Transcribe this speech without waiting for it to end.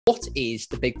What is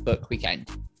the Big Book Weekend?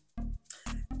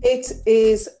 It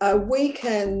is a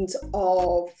weekend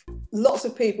of lots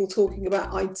of people talking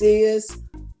about ideas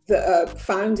that are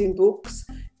found in books.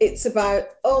 It's about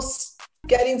us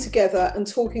getting together and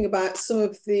talking about some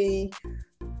of the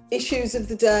issues of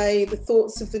the day, the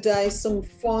thoughts of the day, some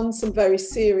fun, some very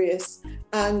serious,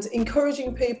 and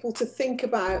encouraging people to think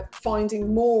about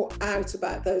finding more out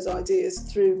about those ideas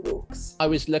through books. I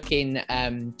was looking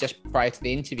just prior to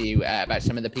the interview about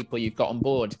some of the people you've got on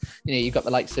board. You know, you've got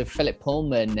the likes of Philip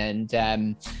Pullman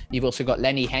and you've also got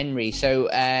Lenny Henry. So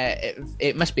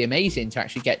it must be amazing to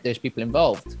actually get those people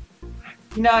involved.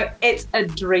 You know, it's a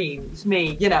dream to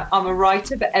me. You know, I'm a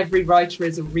writer, but every writer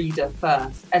is a reader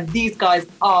first. And these guys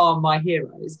are my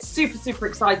heroes. Super, super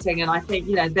exciting. And I think,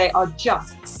 you know, they are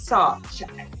just such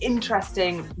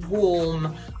interesting,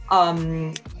 warm,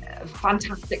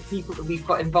 fantastic people that we've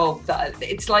got involved.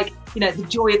 It's like, you know, the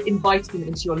joy of inviting them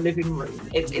into your living room.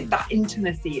 It's that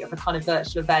intimacy of a kind of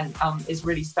virtual event is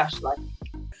really special, I think.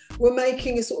 We're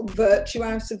making a sort of virtue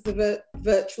out of the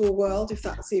virtual world, if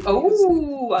that's even.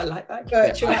 Oh, I like that.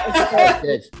 Virtue out of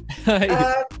the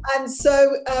virtual. And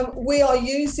so we are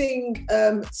using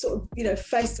sort of, you know,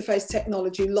 face-to-face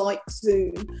technology like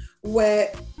Zoom,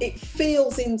 where it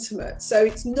feels intimate. So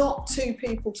it's not two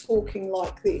people talking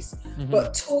like this,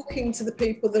 but talking to the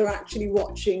people that are actually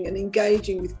watching and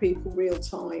engaging with people real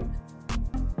time.